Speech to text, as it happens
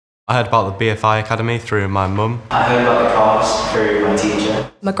I heard about the BFI Academy through my mum. I heard about the course through my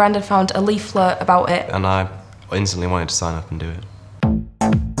teacher. My granddad found a leaflet about it. And I instantly wanted to sign up and do it.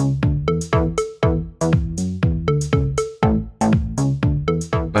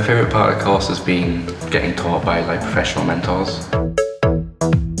 My favourite part of the course has been getting taught by professional mentors.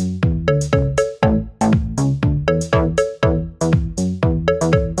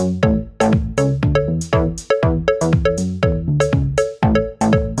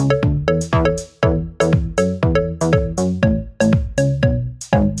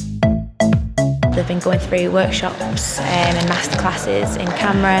 They've been going through workshops and masterclasses in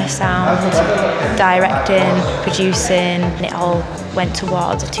camera, sound, directing, producing, and it all went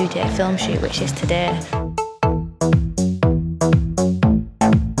towards a 2-day film shoot, which is today.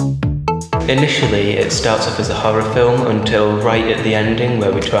 Initially, it starts off as a horror film until right at the ending,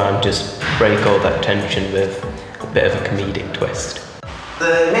 where we try and just break all that tension with a bit of a comedic twist.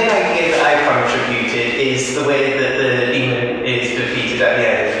 The main idea that I contributed is the way that the demon is defeated at the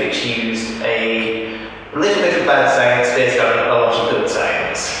end, which used a little bit of bad science based on a lot of good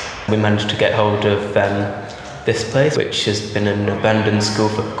science. We managed to get hold of this place, which has been an abandoned school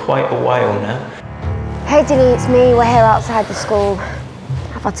for quite a while now. Hey Dilly, it's me. We're here outside the school.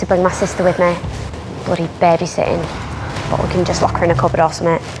 I've had to bring my sister with me. Bloody babysitting. But we can just lock her in a cupboard or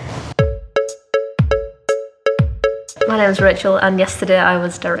something. My name is Rachel, and yesterday I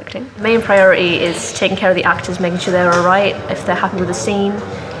was directing. The main priority is taking care of the actors, making sure they're alright, if they're happy with the scene,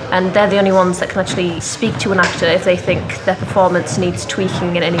 and they're the only ones that can actually speak to an actor if they think their performance needs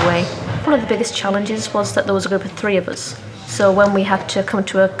tweaking in any way. One of the biggest challenges was that there was a group of 3 of us. So when we had to come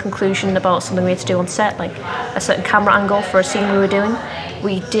to a conclusion about something we had to do on set, like a certain camera angle for a scene we were doing,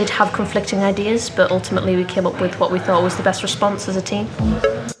 we did have conflicting ideas, but ultimately we came up with what we thought was the best response as a team.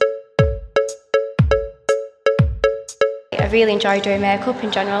 I really enjoy doing makeup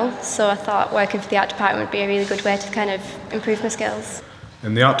in general, so I thought working for the art department would be a really good way to kind of improve my skills.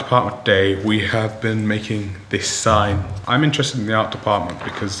 In the art department today, we have been making this sign. I'm interested in the art department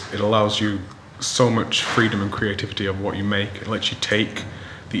because it allows you so much freedom and creativity of what you make. It lets you take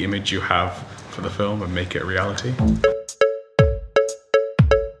the image you have for the film and make it a reality.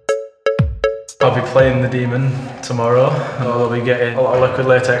 I'll be playing the demon tomorrow, and I'll be getting a lot of liquid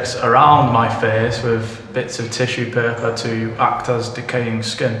latex around my face with bits of tissue paper to act as decaying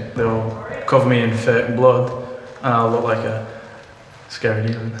skin. They'll cover me in fake blood, and I'll look like a scary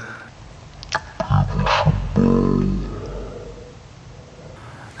demon.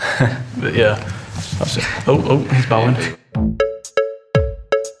 But yeah, that's it. Oh, he's bowing.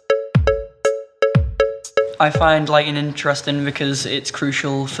 I find lighting interesting because it's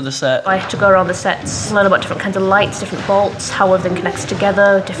crucial for the set. I had to go around the sets, learn about different kinds of lights, different bolts, how everything connects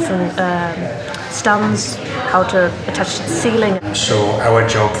together, different stands, how to attach to the ceiling. So our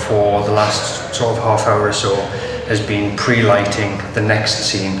job for the last sort of half hour or so has been pre-lighting the next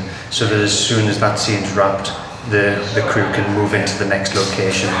scene, so that as soon as that scene's wrapped, the crew can move into the next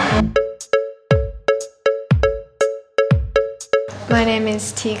location. My name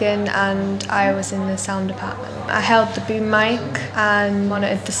is Tegan and I was in the sound department. I held the boom mic and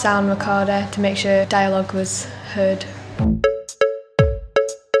monitored the sound recorder to make sure dialogue was heard.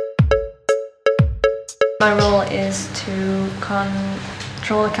 My role is to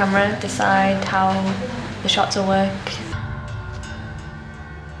control the camera, decide how the shots will work.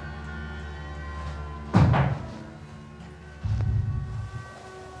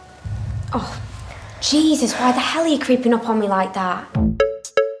 Oh, Jesus, why the hell are you creeping up on me like that?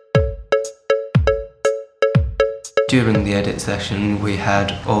 During the edit session, we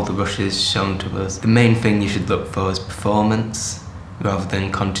had all the rushes shown to us. The main thing you should look for is performance rather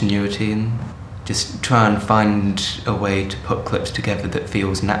than continuity, and just try and find a way to put clips together that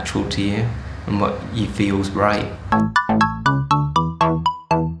feels natural to you and what you feel's right.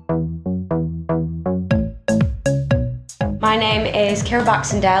 My name is Kira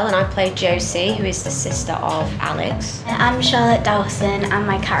Baxendale and I play Josie, who is the sister of Alex. I'm Charlotte Dawson and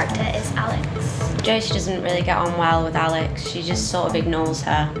my character is Alex. Josie doesn't really get on well with Alex. She just sort of ignores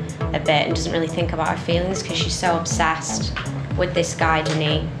her a bit and doesn't really think about her feelings because she's so obsessed with this guy,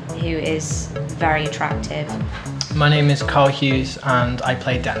 Denny, who is very attractive. My name is Carl Hughes and I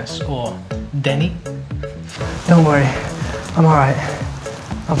play Dennis, or Denny. Don't worry, I'm alright.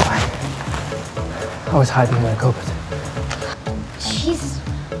 I'm fine. I was hiding in a cupboard. Jeez,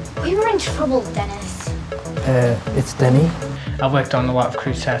 we were in trouble, Dennis. It's Denny. I've worked on a lot of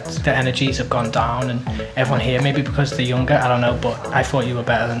crew sets. The energies have gone down and everyone here, maybe because they're younger, I don't know, but I thought you were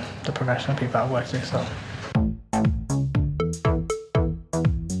better than the professional people I've worked with, so.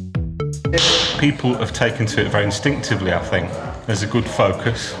 People have taken to it very instinctively, I think. There's a good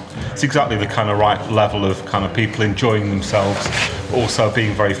focus. It's exactly the kind of right level of kind of people enjoying themselves, but also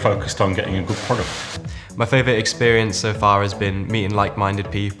being very focused on getting a good product. My favourite experience so far has been meeting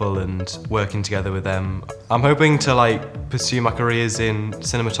like-minded people and working together with them. I'm hoping to pursue my careers in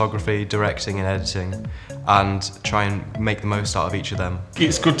cinematography, directing and editing, and try and make the most out of each of them.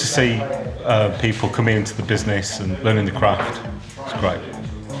 It's good to see people coming into the business and learning the craft. It's great.